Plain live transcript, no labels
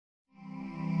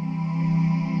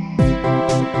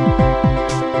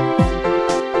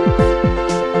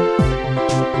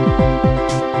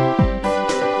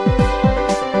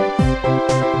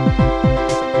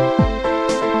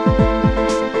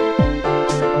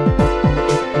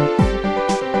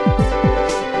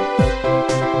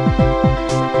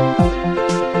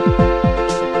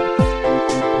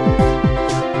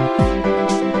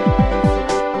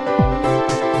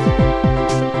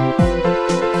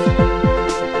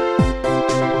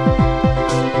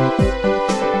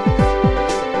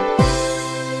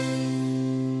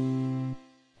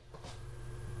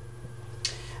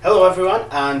Hello everyone,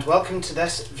 and welcome to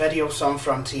this video Some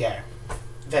Frontier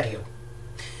video.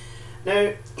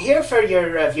 Now, here for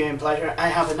your viewing pleasure, I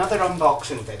have another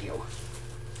unboxing video.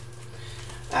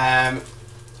 I'm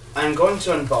going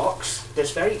to unbox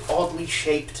this very oddly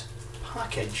shaped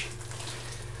package.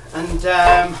 And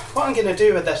what I'm going to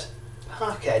do with this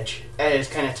package is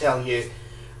kind of tell you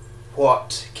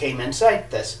what came inside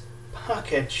this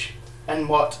package and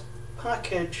what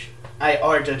package I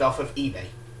ordered off of eBay.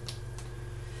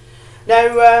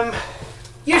 Now,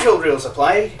 usual rules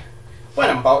apply when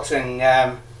unboxing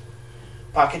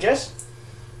packages,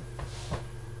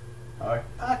 or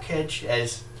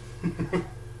packages.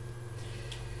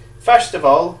 First of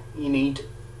all, you need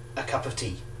a cup of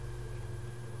tea.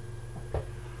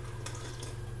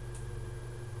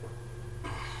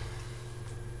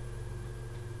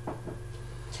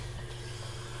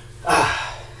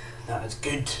 That is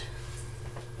good.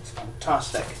 It's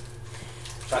fantastic.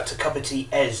 In fact, a cup of tea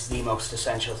is the most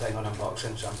essential thing on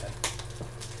unboxing something.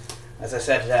 As I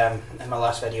said in my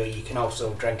last video, you can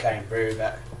also drink iron brew,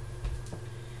 but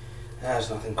there's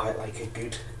nothing quite like a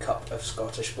good cup of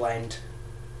Scottish blend.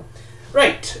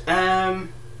 Right,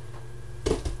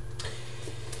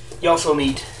 you also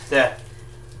need the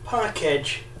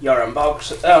package you're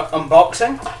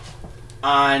unboxing,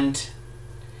 and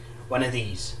one of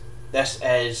these. This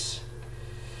is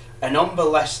a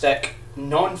non-ballistic,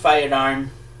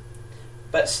 non-firearm,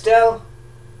 but still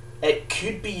it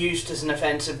could be used as an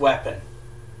offensive weapon.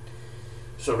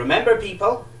 So remember,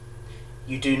 people,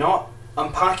 you do not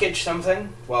unpackage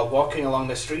something while walking along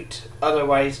the street,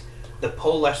 otherwise the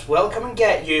police will come and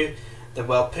get you, they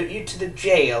will put you to the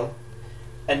jail,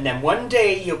 and then one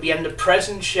day you'll be in the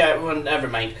prison shit. Well, never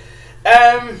mind.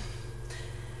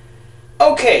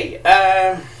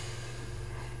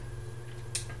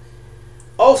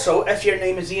 Also, if your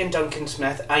name is Ian Duncan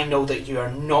Smith, I know that you are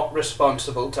not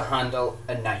responsible to handle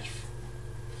a knife.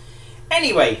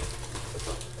 Anyway,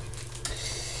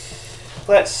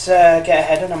 let's get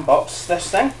ahead and unbox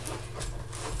this thing.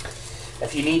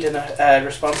 If you need a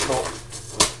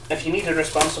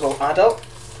responsible adult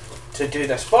to do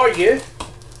this for you,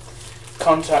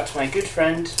 contact my good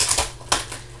friend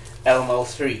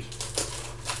Elmo3.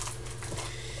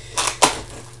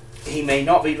 He may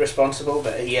not be responsible,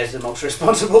 but he is the most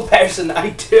responsible person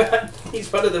I do.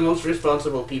 He's one of the most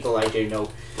responsible people I do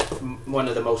know. One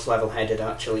of the most level-headed,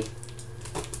 actually.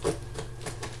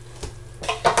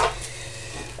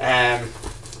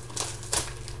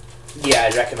 Yeah,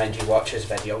 I recommend you watch his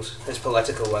videos. His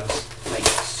political ones make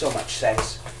so much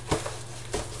sense.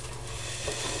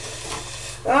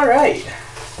 Alright.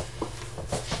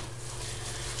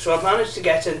 So I've managed to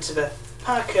get into the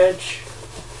package.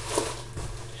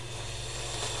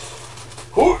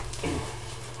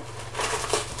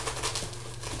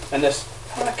 And this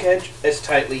package is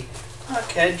tightly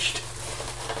packaged.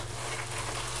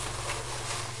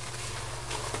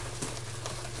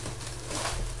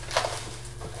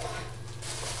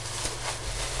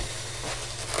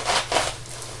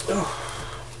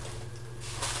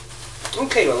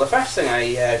 Okay, well, the first thing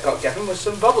I got given was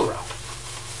some bubble wrap.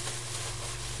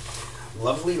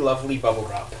 Lovely, lovely bubble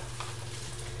wrap.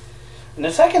 And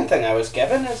the second thing I was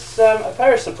given is a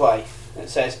power supply. It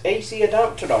says AC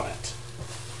adapter on it,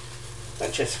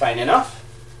 which is fine enough.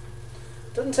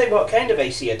 Doesn't say what kind of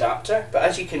AC adapter, but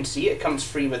as you can see, it comes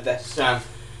free with this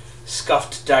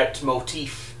scuffed dirt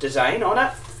motif design on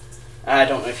it. I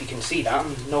don't know if you can see that.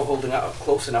 I'm not holding it up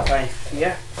close enough.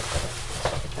 Yeah.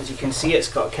 As you can see, it's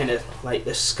got kind of like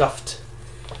this scuffed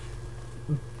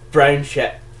brown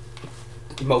shit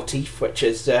motif, which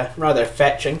is rather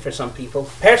fetching for some people.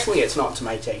 Personally, it's not to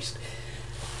my taste.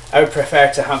 I would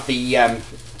prefer to have the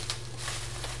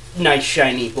nice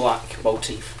shiny black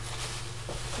motif.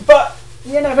 But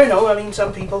you never know, I mean,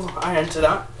 some people are into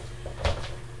that.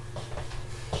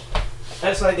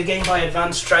 It's like the Game Boy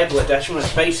Advance Tribal Edition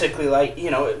was basically like, you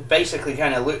know, it basically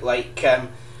kind of looked like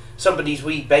somebody's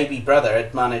wee baby brother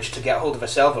had managed to get hold of a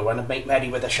silver one and make merry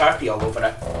with a Sharpie all over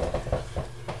it.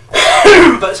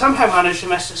 But somehow managed to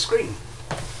miss the screen,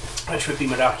 which would be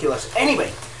miraculous.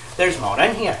 Anyway, there's more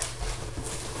in here.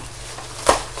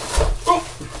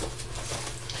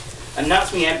 And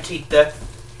that's me emptied the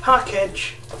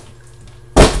package.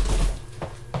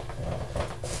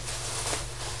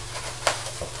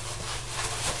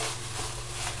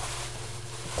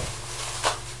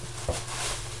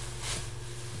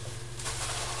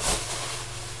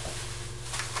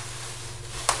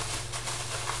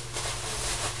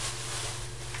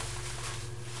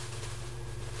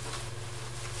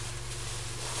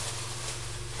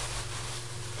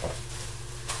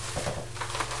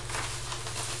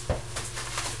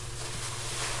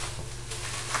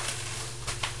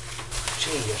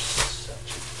 Gee, you're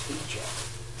such a teacher.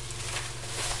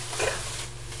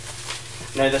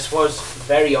 Now this was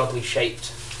very oddly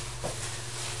shaped.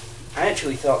 I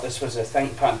actually thought this was a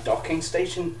ThinkPad docking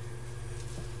station,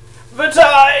 but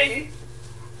I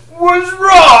was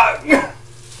wrong!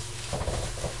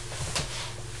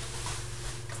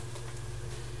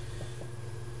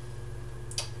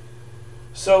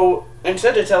 So,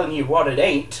 instead of telling you what it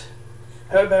ain't,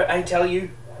 how about I tell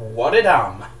you what it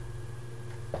am?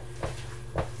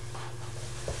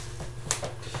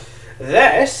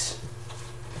 This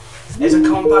is a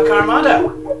Compaq Armada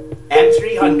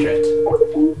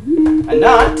M300, and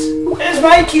that is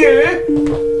my cue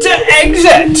to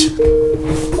exit!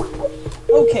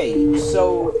 Okay,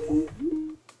 so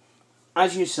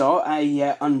as you saw,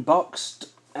 I unboxed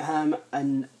a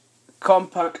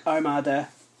Compaq Armada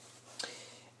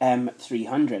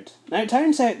M300. Now it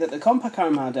turns out that the Compaq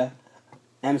Armada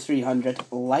M300,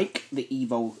 like the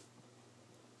Evo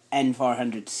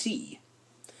N400C,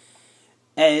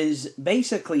 is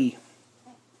basically,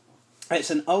 it's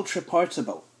an ultra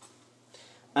portable,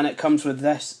 and it comes with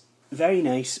this very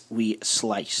nice wee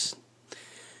slice.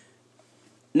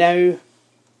 Now,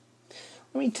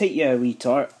 let me take you a wee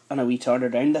tour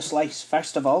around the slice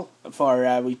first of all,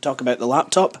 before we talk about the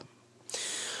laptop.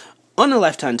 On the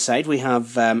left hand side we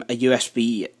have a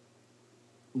USB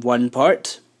 1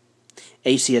 port,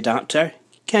 AC adapter,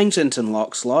 Kensington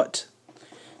lock slot,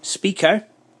 speaker,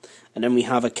 and then we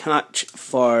have a catch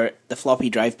for the floppy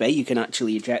drive bay. You can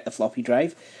actually eject the floppy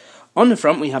drive. On the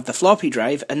front we have the floppy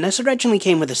drive, and this originally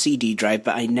came with a CD drive,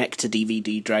 but I nicked a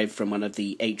DVD drive from one of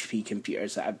the HP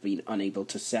computers that I've been unable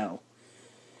to sell.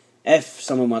 If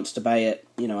someone wants to buy it,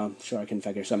 you know, I'm sure I can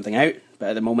figure something out,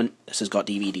 but at the moment this has got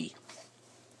DVD.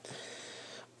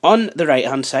 On the right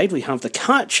hand side we have the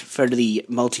catch for the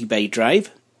multi-bay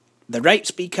drive, the right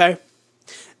speaker,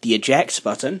 the eject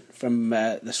button from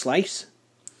the slice,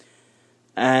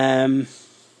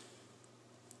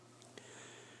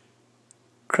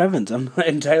 Crevens, I'm not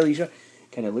entirely sure.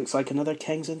 Kind of looks like another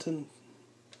Kensington.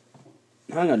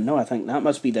 Hang on, no, I think that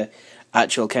must be the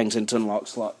actual Kensington lock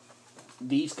slot.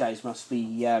 These guys must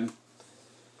be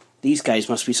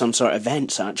some sort of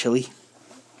vents, actually.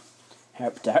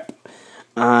 Herp derp.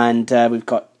 And we've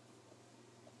got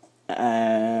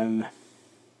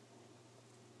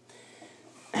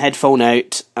headphone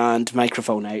out and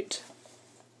microphone out.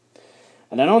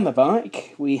 And then on the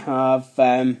back we have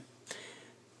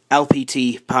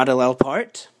LPT parallel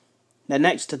port. Then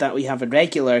next to that we have a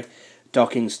regular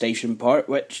docking station port,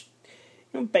 which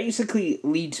basically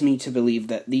leads me to believe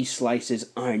that these slices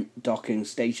aren't docking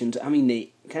stations. I mean,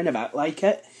 they kind of act like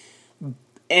it,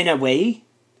 in a way,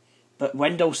 but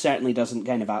Windows certainly doesn't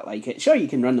kind of act like it. Sure, you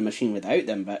can run the machine without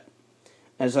them, but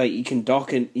it's like you can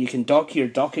dock your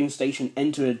docking station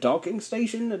into a docking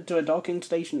station, into a docking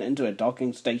station, into a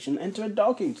docking station, into a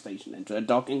docking station, into a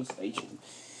docking station.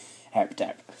 Herp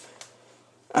derp.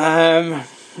 I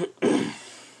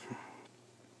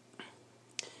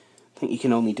think you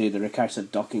can only do the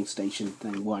recursive docking station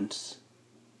thing once.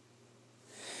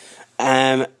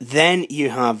 Then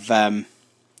you have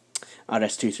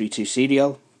RS-232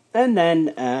 serial, and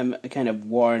then a kind of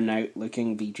worn out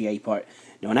looking VGA port.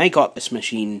 Now when I got this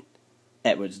machine,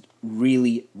 it was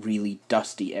really, really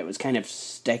dusty. It was kind of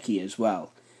sticky as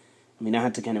well. I mean, I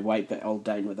had to kind of wipe it all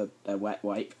down with a wet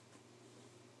wipe.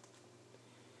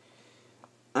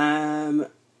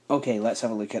 Okay, let's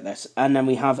have a look at this. And then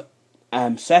we have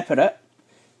separate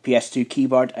PS2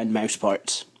 keyboard and mouse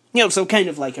ports. So kind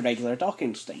of like a regular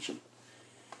docking station.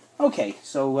 Okay,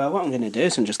 so what I'm going to do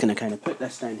is I'm just going to kind of put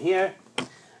this down here. I'm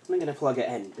going to plug it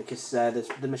in, because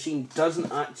the machine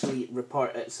doesn't actually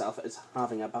report itself as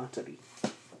having a battery.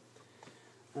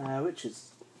 Which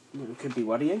is, could be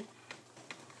worrying.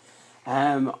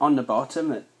 On the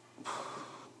bottom, it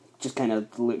just kind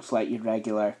of looks like your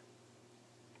regular.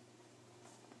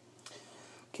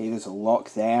 Okay, there's a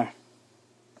lock there.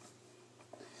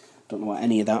 Don't know what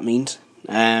any of that means.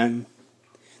 Then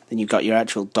you've got your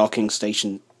actual docking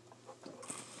station.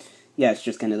 Yeah, it's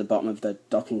just kind of the bottom of the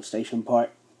docking station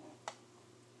part.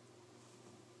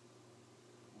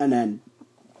 And then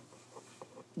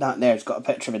that there's got a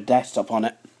picture of a desktop on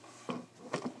it,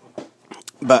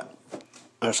 but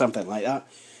or something like that.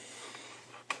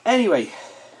 Anyway,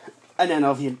 and then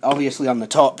obviously on the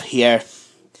top here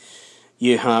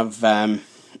you have the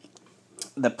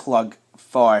plug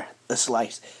for the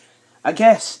slice. I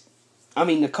guess, I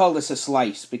mean, they call this a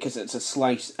slice because it's a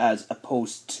slice as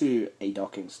opposed to a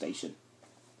docking station.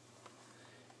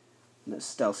 And it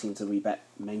still seems a wee bit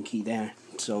minky there,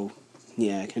 so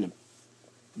yeah, kind of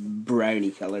browny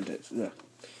coloured.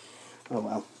 Oh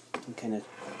well, I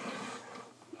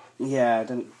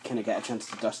didn't kind of get a chance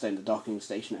to dust down the docking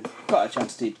station. I got a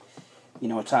chance to,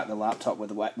 attack the laptop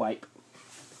with a wet wipe.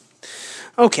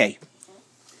 Okay,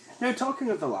 now talking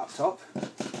of the laptop,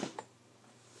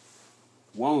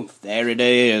 whoa, there it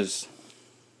is.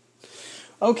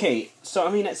 Okay, so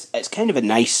I mean, it's kind of a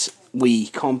nice wee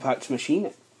compact machine.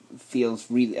 It feels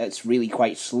it's really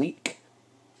quite sleek.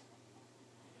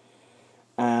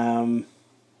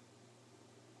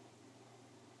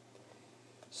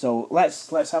 So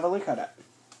let's have a look at it.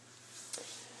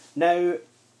 Now,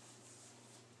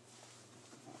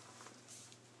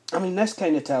 I mean, this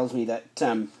kind of tells me that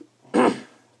the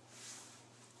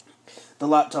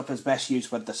laptop is best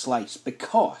used with the slice,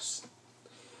 because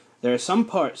there are some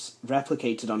parts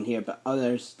replicated on here, but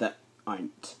others that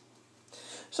aren't.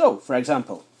 So, for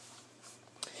example,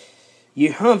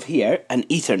 you have here an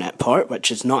Ethernet port,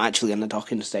 which is not actually on the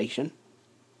docking station,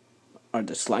 or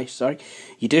the slice, sorry.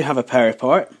 You do have a power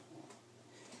port.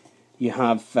 You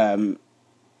have an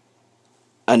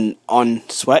on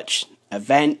switch, a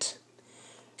vent,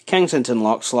 Kensington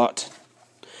lock slot,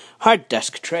 hard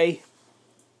disk tray.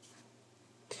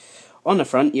 On the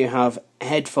front you have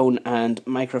headphone and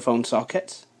microphone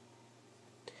sockets,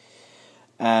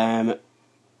 power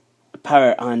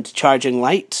and charging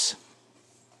lights,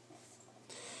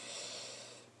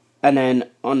 and then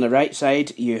on the right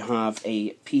side you have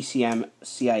a PCM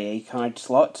CIA card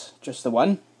slot, just the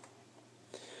one.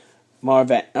 More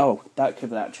of it. Oh, that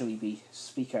could actually be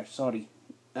speaker, sorry.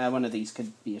 One of these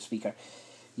could be a speaker.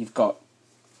 You've got,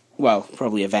 well,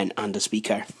 probably a vent and a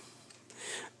speaker.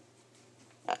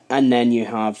 And then you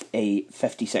have a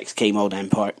 56k modem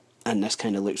port, and this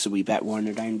kind of looks a wee bit worn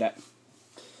around it.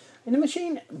 And the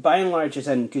machine, by and large, is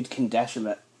in good condition,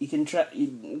 but you can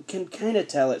kind of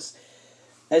tell it's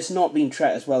not been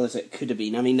treated as well as it could have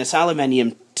been. I mean, this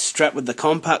aluminium strip with the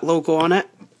Compaq logo on it.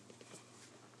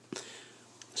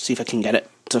 See if I can get it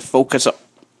to focus up.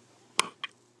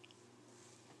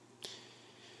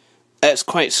 It's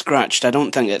quite scratched. I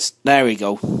don't think it's... There we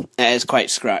go. It is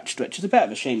quite scratched, which is a bit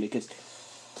of a shame because,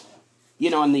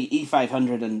 on the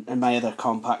E500 and my other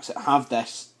Compaqs that have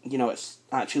this, it's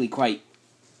actually quite,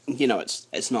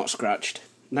 it's not scratched.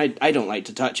 And I don't like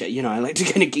to touch it, I like to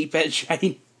kind of keep it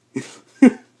shine.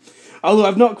 Although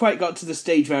I've not quite got to the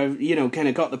stage where I've, kind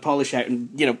of got the polish out and,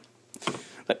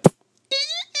 like...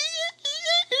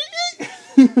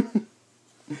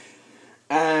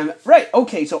 Right,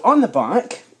 okay, so on the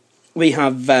back we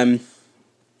have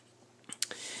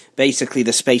basically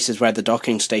the spaces where the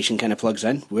docking station kind of plugs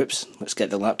in. Whoops, let's get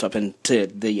the laptop into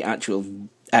the actual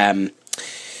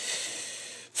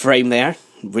frame there,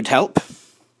 would help.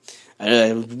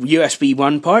 USB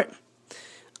 1 port,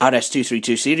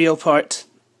 RS-232 serial port,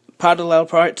 parallel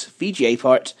port, VGA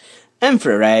port,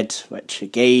 infrared, which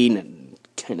again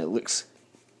kind of looks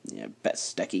a bit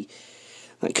sticky.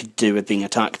 That could do with being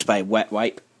attacked by a wet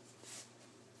wipe.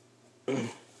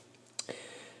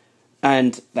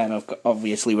 And then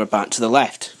obviously we're back to the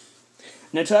left.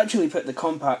 Now to actually put the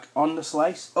Compaq on the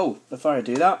slice, before I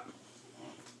do that,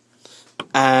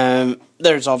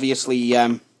 there's obviously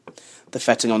the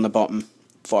fitting on the bottom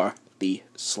for the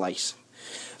slice.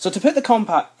 So to put the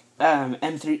Compaq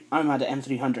Armada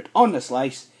M300 on the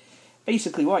slice,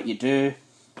 basically what you do,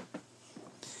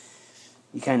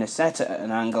 you kind of set it at an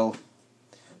angle,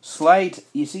 slide,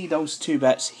 you see those two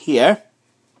bits here?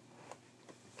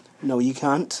 No, you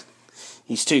can't.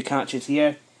 These two catches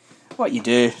here. What you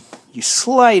do, you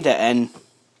slide it in,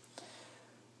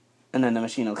 and then the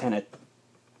machine will kind of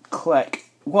click.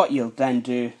 What you'll then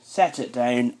do, set it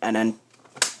down, and then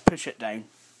push it down.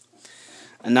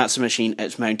 And that's the machine,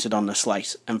 it's mounted on the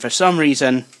slice. And for some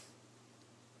reason,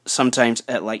 sometimes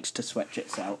it likes to switch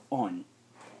itself on.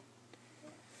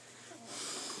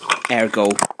 Ergo.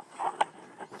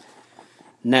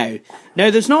 Now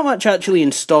there's not much actually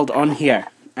installed on here.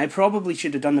 I probably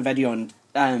should have done the video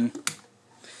and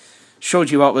showed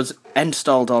you what was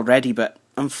installed already, but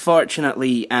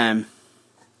unfortunately,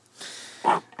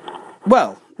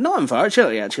 well, not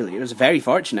unfortunately, actually, it was a very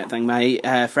fortunate thing.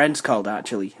 My friends called,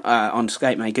 actually, on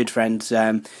Skype, my good friends,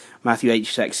 Matthew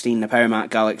H16, the Power Mac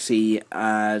Galaxy,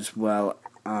 as well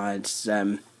as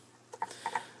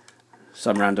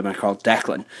some randomer called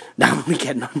Declan. Now I'm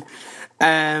kidding on.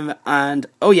 And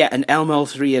oh yeah, an Elmo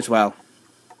 3 as well.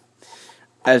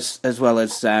 As well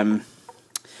as a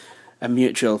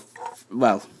mutual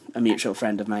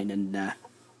friend of mine and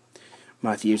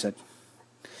Matthew said.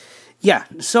 Yeah,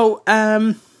 so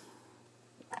as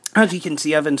you can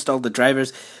see, I've installed the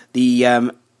drivers.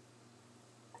 The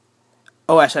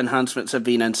OS enhancements have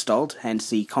been installed, hence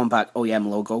the Compaq OEM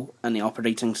logo and the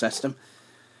operating system.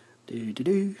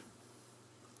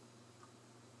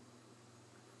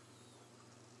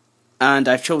 And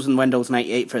I've chosen Windows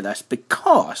 98 for this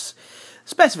because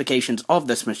specifications of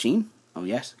this machine, oh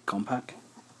yes, Compaq.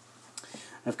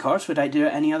 Of course, would I do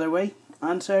it any other way?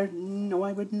 Answer, no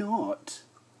I would not.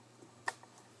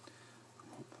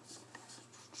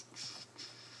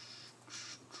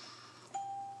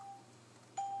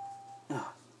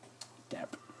 Oh,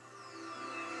 derp.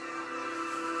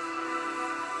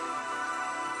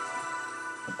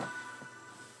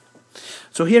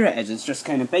 So here it is, it's just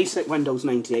kind of basic Windows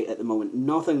 98 at the moment,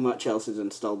 nothing much else is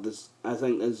installed. I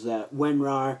think there's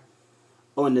WinRAR,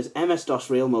 and there's MS-DOS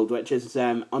Rail Mode, which is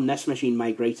on this machine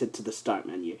migrated to the start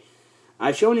menu.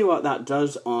 I've shown you what that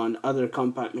does on other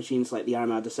Compaq machines like the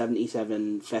Armada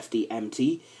 7750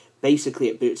 MT. Basically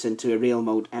it boots into a Rail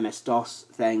Mode MS-DOS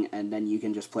thing and then you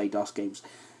can just play DOS games.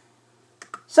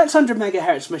 600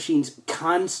 MHz machines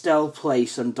can still play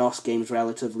some DOS games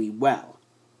relatively well.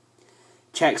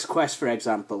 Chex Quest, for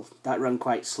example, that run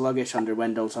quite sluggish under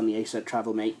Windows on the Acer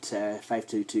TravelMate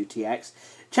 522TX.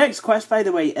 Chex Quest, by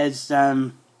the way, is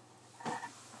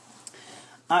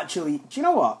actually, do you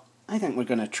know what? I think we're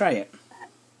going to try it.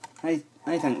 I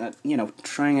think that,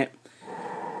 trying it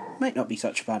might not be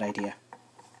such a bad idea.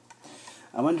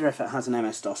 I wonder if it has an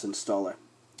MS-DOS installer.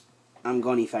 I'm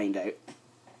going to find out.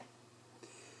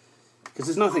 Because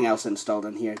there's nothing else installed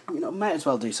in here. Might as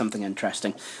well do something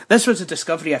interesting. This was a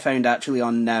discovery I found actually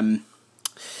on the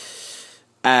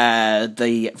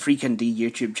Freakin' D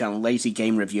YouTube channel, Lazy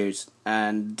Game Reviews.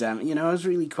 And, I was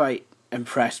really quite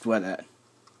impressed with it.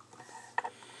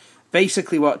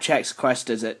 Basically what Chex Quest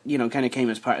is, it, kind of came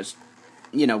as part of,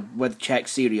 with Chex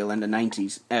cereal in the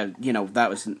 90s.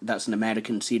 That's an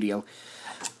American cereal.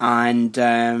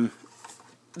 And,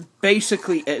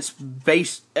 basically, it's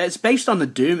based on the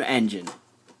Doom engine.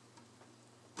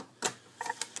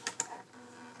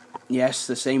 Yes,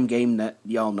 the same game that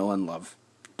y'all know and love,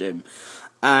 Doom.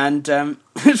 And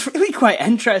it's really quite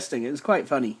interesting. It's quite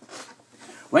funny.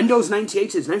 Windows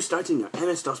 98 is now starting your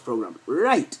MS-DOS program.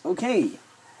 Right, okay.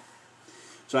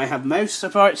 So I have mouse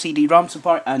support, CD-ROM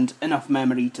support, and enough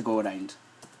memory to go around.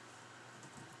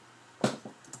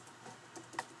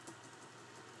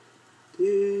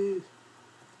 Do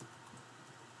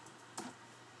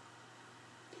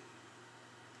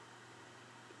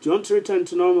you want to return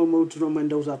to normal mode to run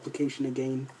Windows application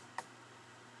again?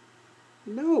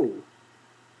 No.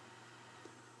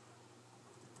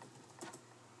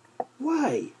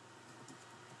 Why?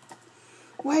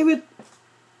 Why would...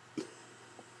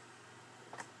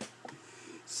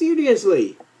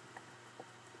 Seriously?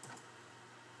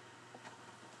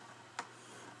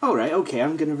 Alright, okay,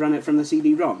 I'm going to run it from the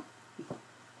CD-ROM.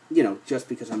 Just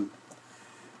because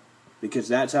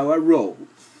that's how I roll.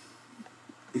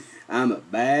 I'm a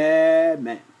bad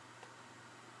man.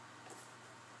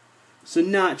 So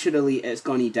naturally it's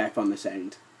gonna dip on the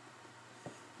sound.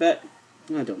 But,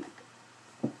 I don't know.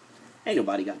 Ain't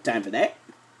nobody got time for that.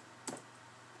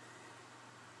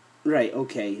 Right,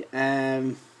 okay.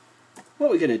 What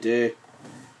are we gonna do?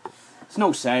 There's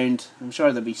no sound. I'm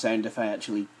sure there'll be sound if I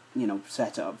actually,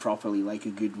 set it up properly like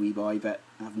a good wee boy, but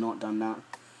I've not done that.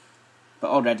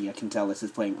 But already I can tell this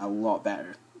is playing a lot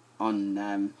better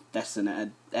on this than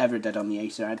it ever did on the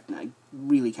Acer. I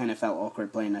really kind of felt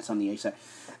awkward playing this on the Acer.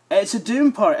 It's a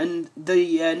Doom part, and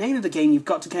the name of the game, you've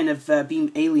got to kind of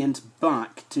beam aliens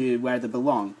back to where they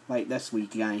belong, like this wee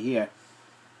guy here.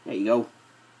 There you go.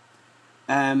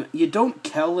 You don't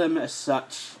kill them as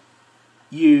such,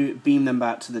 you beam them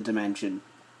back to the dimension.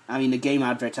 I mean, the game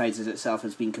advertises itself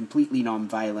as being completely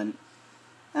non-violent,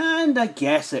 and I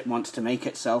guess it wants to make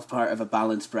itself part of a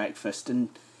balanced breakfast, and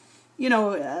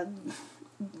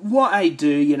what I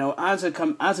do, as a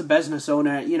business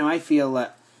owner, I feel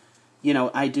that,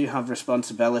 I do have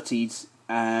responsibilities.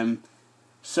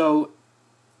 So,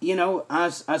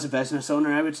 as a business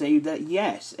owner, I would say that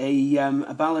yes,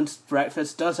 a balanced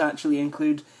breakfast does actually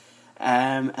include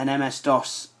an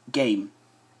MS-DOS game.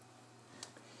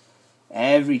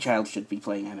 Every child should be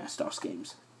playing MS-DOS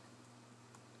games.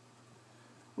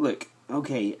 Look,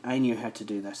 okay, I knew how to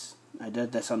do this. I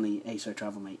did this on the Acer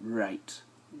TravelMate. Right.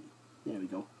 There we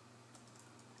go.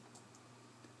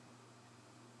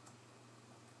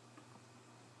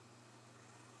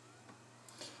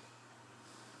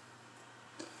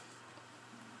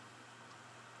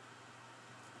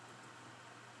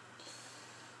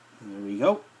 There we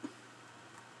go.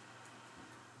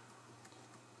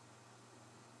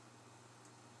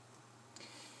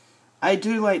 I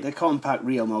do like the Compaq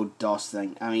Real Mode DOS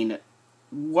thing. I mean,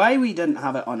 why we didn't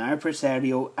have it on our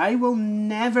Presario, I will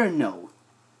never know.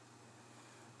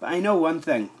 But I know one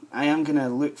thing. I am going to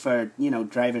look for,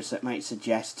 drivers that might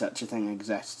suggest such a thing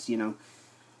exists,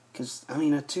 Because, I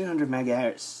mean, a 200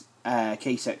 megahertz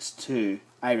K62,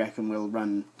 I reckon will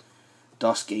run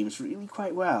DOS games really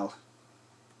quite well.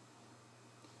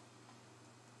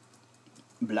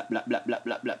 Blah, blah, blah, blah,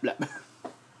 blah, blah, blah.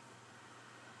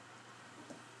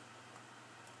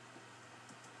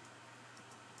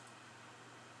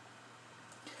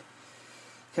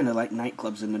 Kind of like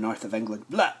nightclubs in the north of England.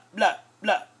 Blah, blah,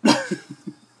 blah, blah.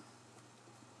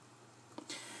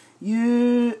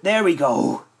 There we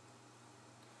go.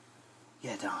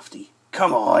 Yeah, Dafty.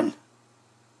 Come on.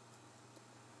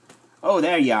 Oh,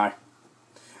 there you are.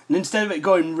 And instead of it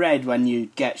going red when you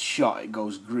get shot, it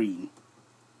goes green.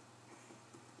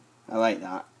 I like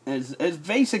that. It's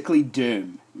basically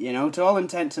Doom. To all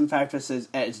intents and purposes,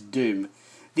 it's Doom.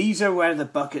 These are where the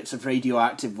buckets of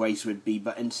radioactive waste would be,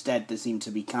 but instead they seem to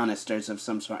be canisters of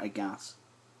some sort of gas.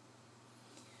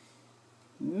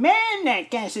 Man,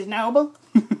 that gas is noble!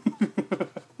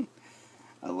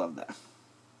 I love that.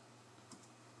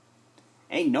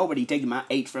 Ain't nobody taking my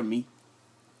 8 from me.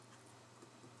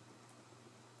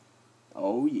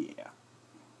 Oh yeah.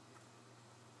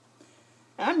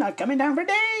 I'm not coming down for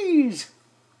days!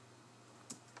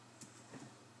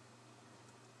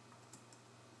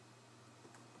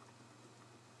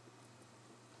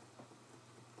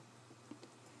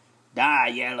 Die,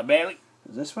 yellow belly.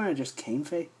 Is this where I just came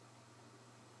for?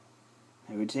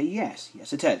 I would say yes.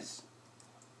 Yes, it is.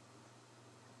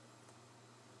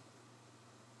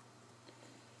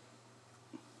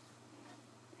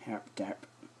 Herp derp.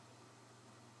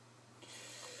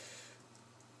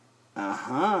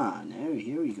 Aha, now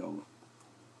here we go.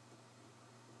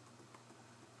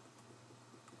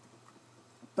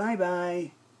 Bye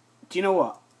bye. Do you know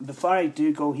what? Before I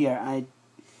do go here, I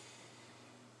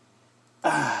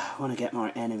want to get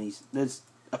more enemies. There's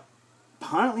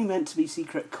apparently meant to be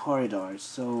secret corridors,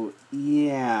 so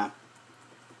yeah.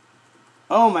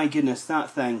 Oh my goodness, that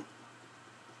thing.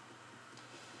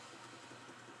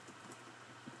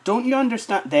 Don't you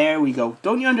understand? There we go.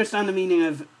 Don't you understand the meaning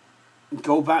of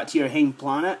go back to your home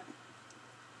planet?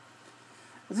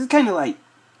 This is kind of like...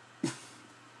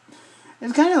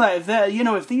 It's kind of like,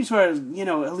 if these were,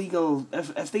 illegal...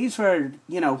 If these were,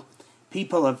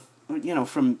 people of,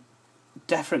 from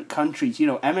different countries,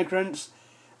 immigrants,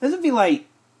 this would be like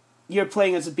you're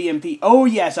playing as a BMP. Oh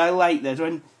yes, I like this.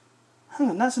 When, hang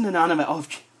on, that's an inanimate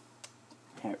object.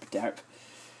 Herp derp.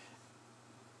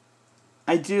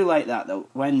 I do like that though.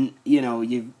 When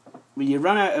when you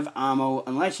run out of ammo,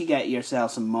 unless you get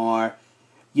yourself some more,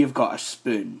 you've got a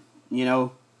spoon.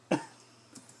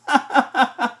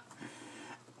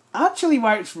 Actually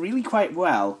works really quite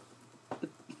well.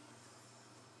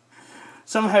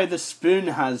 Somehow the spoon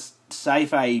has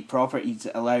sci-fi properties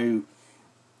that allow, you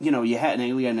hit an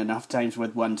alien enough times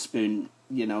with one spoon,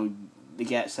 they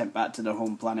get sent back to their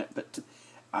home planet. But,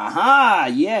 aha,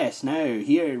 yes, now,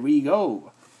 here we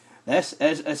go. This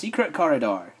is a secret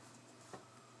corridor.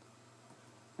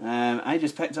 I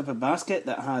just picked up a basket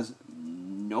that has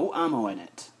no ammo in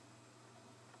it.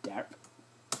 Derp.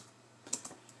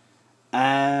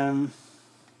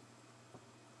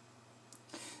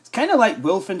 It's kind of like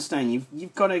Wolfenstein.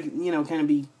 You've got to kind of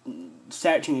be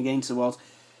searching against the walls,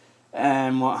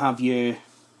 what have you.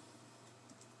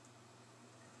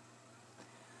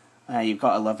 You've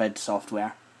got to love id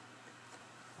Software.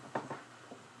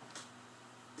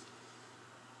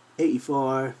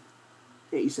 84,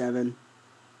 87.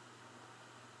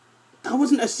 That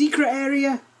wasn't a secret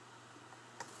area.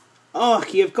 Oh,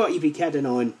 you've got to be kidding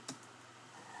on.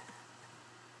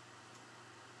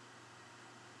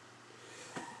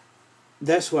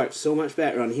 This works so much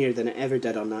better on here than it ever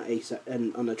did on that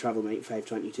on the TravelMate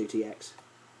 522TX.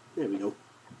 There we go.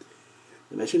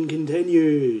 The mission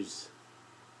continues.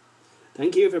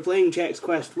 Thank you for playing Chex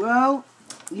Quest. Well,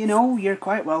 you're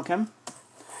quite welcome.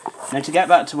 Now to get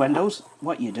back to Windows,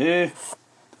 what you do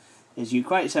is you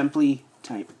quite simply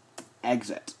type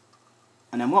exit.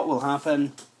 And then what will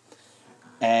happen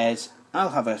is I'll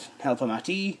have a help of my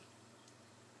tea.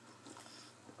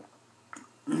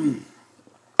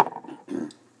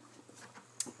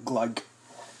 Glug.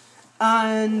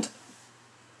 And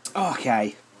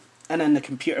okay. And then the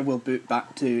computer will boot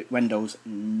back to Windows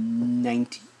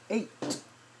 98.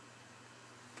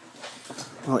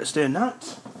 While it's doing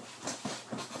that,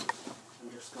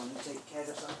 I'm just going to take care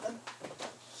of something.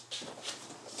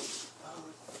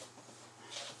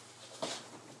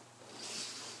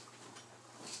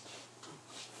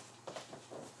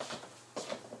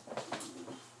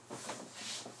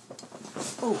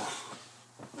 Oh,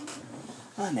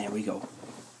 and there we go.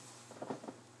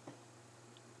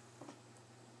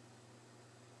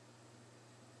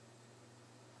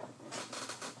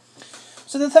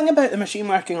 So the thing about the machine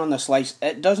working on the slice,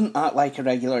 it doesn't act like a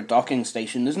regular docking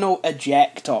station. There's no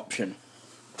eject option.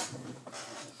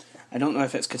 I don't know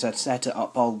if it's because I'd set it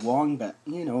up all wrong, but,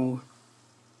 you know.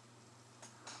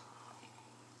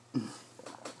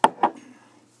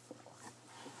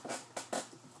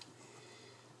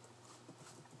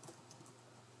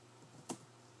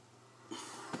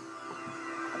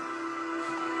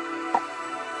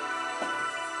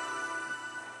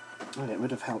 And it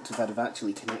would have helped if I'd have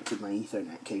actually connected my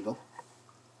Ethernet cable.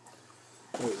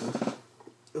 There we go.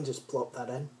 I'll just plop that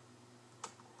in.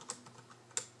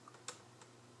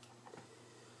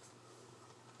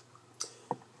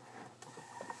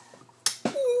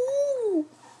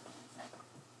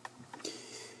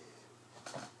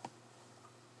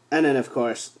 And then, of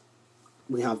course,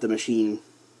 we have the machine.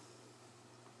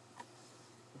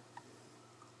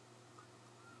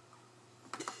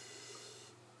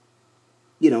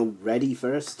 You know, ready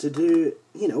for us to do,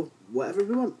 you know, whatever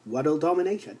we want. World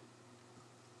domination.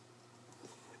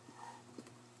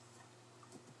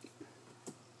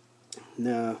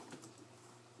 No.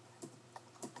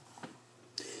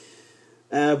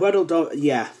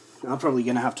 Yeah. I'm probably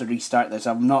going to have to restart this.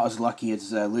 I'm not as lucky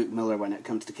as Luke Miller when it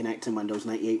comes to connecting Windows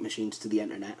 98 machines to the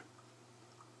internet.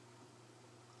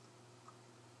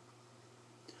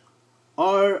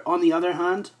 Or, on the other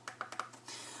hand,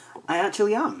 I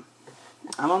actually am.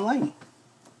 I'm online.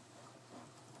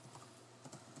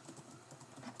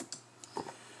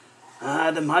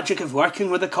 The magic of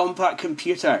working with a Compaq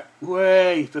computer.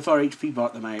 Way before HP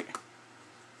bought them out.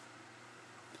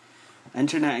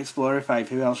 Internet Explorer 5,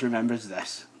 who else remembers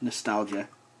this? Nostalgia.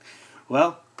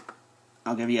 Well,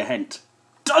 I'll give you a hint.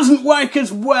 Doesn't work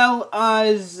as well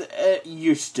as it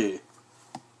used to.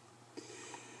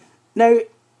 Now,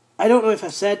 I don't know if I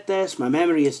said this, my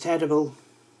memory is terrible.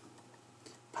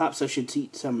 Perhaps I should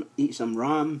eat some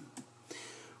RAM.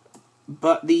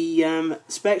 But the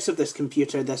specs of this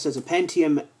computer, this is a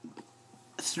Pentium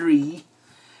 3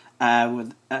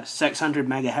 with 600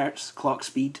 megahertz clock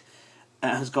speed. It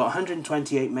has got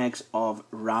 128 megs of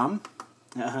RAM.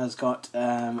 It has got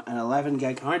an 11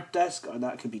 gig hard disk, or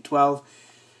that could be 12.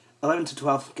 11 to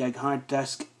 12 gig hard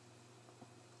disk.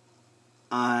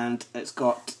 And it's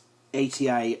got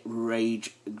ATI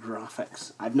Rage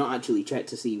graphics. I've not actually checked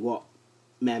to see what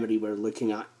memory we're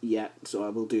looking at yet, so I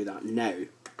will do that now.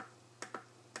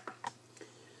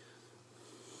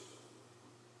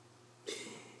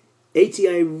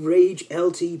 ATI Rage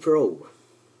LT Pro.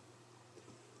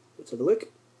 Let's have a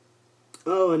look.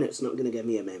 Oh, and it's not going to give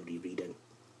me a memory reading.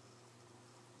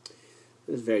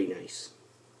 That's very nice.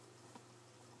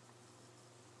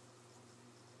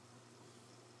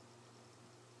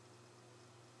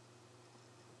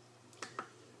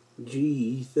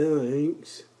 Gee,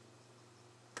 thanks.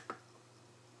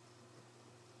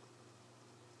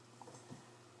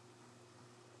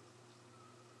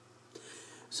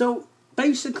 So,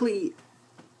 basically,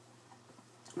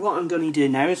 what I'm going to do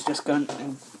now is just go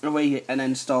away and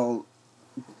install,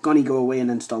 going to go away and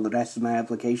install the rest of my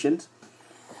applications.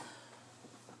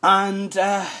 And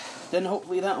then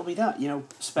hopefully that'll be that, you know,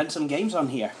 spend some games on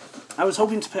here. I was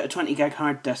hoping to put a 20 gig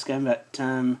hard disk in, but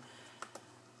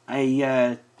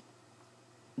I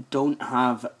don't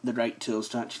have the right tools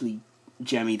to actually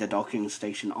jimmy the docking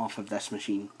station off of this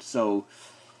machine, so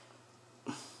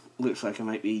looks like I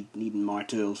might be needing more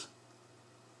tools.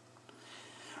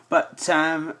 But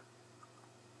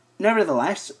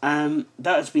nevertheless, that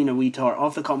has been a wee tour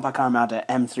of the Compaq Armada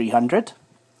M300,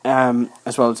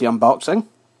 as well as the unboxing.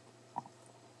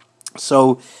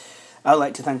 So I'd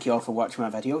like to thank you all for watching my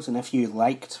videos, and if you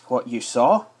liked what you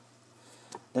saw,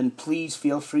 then please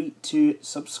feel free to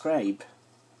subscribe.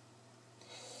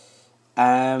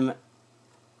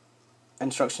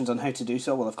 Instructions on how to do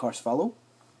so will of course follow.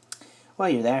 While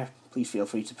you're there, please feel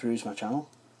free to peruse my channel,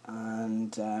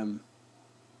 and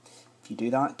if you do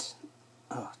that,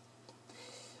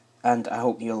 and I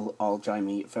hope you'll all join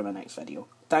me for my next video.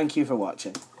 Thank you for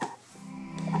watching.